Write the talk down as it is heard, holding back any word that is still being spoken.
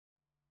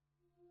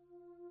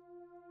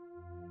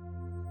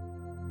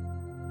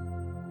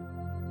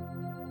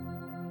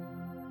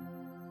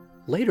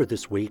Later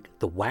this week,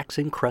 the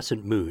waxing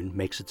crescent moon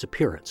makes its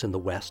appearance in the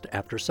west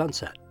after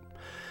sunset.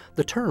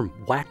 The term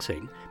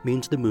waxing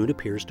means the moon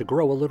appears to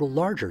grow a little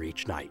larger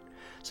each night,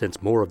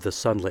 since more of the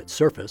sunlit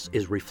surface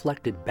is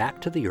reflected back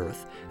to the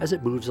Earth as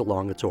it moves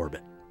along its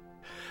orbit.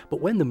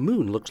 But when the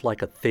moon looks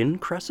like a thin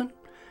crescent,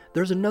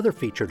 there's another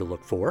feature to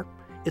look for.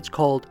 It's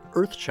called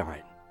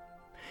earthshine.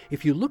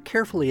 If you look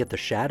carefully at the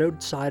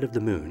shadowed side of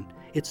the moon,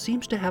 it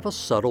seems to have a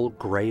subtle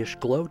grayish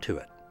glow to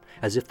it,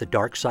 as if the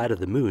dark side of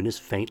the moon is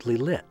faintly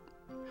lit.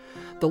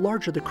 The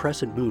larger the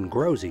crescent moon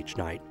grows each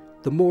night,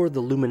 the more the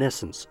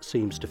luminescence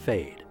seems to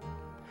fade.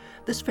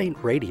 This faint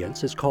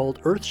radiance is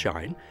called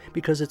earthshine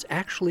because it's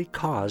actually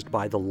caused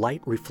by the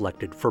light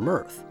reflected from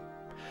Earth.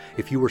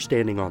 If you were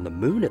standing on the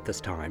moon at this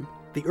time,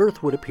 the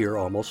Earth would appear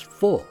almost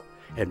full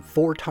and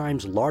 4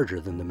 times larger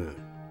than the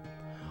moon.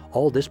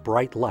 All this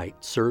bright light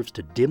serves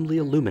to dimly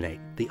illuminate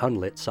the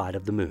unlit side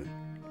of the moon.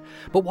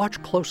 But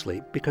watch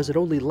closely because it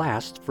only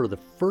lasts for the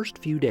first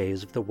few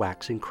days of the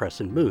waxing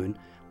crescent moon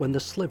when the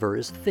sliver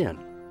is thin.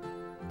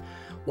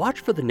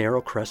 Watch for the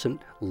narrow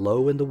crescent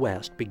low in the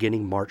west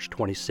beginning March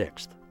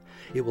 26th.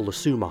 It will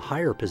assume a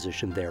higher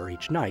position there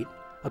each night,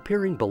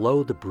 appearing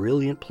below the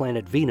brilliant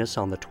planet Venus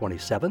on the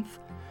 27th,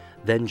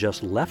 then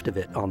just left of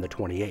it on the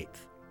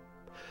 28th.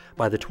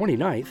 By the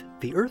 29th,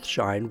 the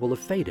earthshine will have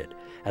faded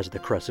as the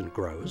crescent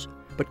grows,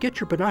 but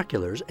get your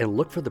binoculars and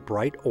look for the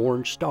bright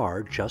orange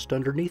star just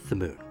underneath the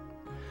moon.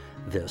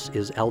 This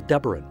is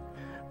Aldebaran,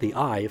 the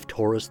eye of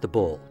Taurus the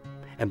Bull,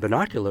 and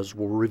binoculars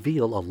will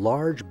reveal a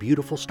large,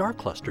 beautiful star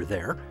cluster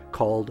there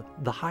called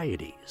the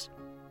Hyades.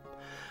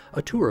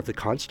 A tour of the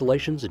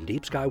constellations and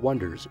deep sky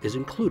wonders is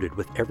included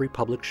with every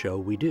public show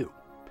we do.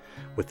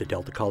 With the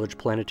Delta College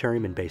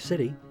Planetarium in Bay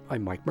City,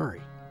 I'm Mike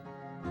Murray.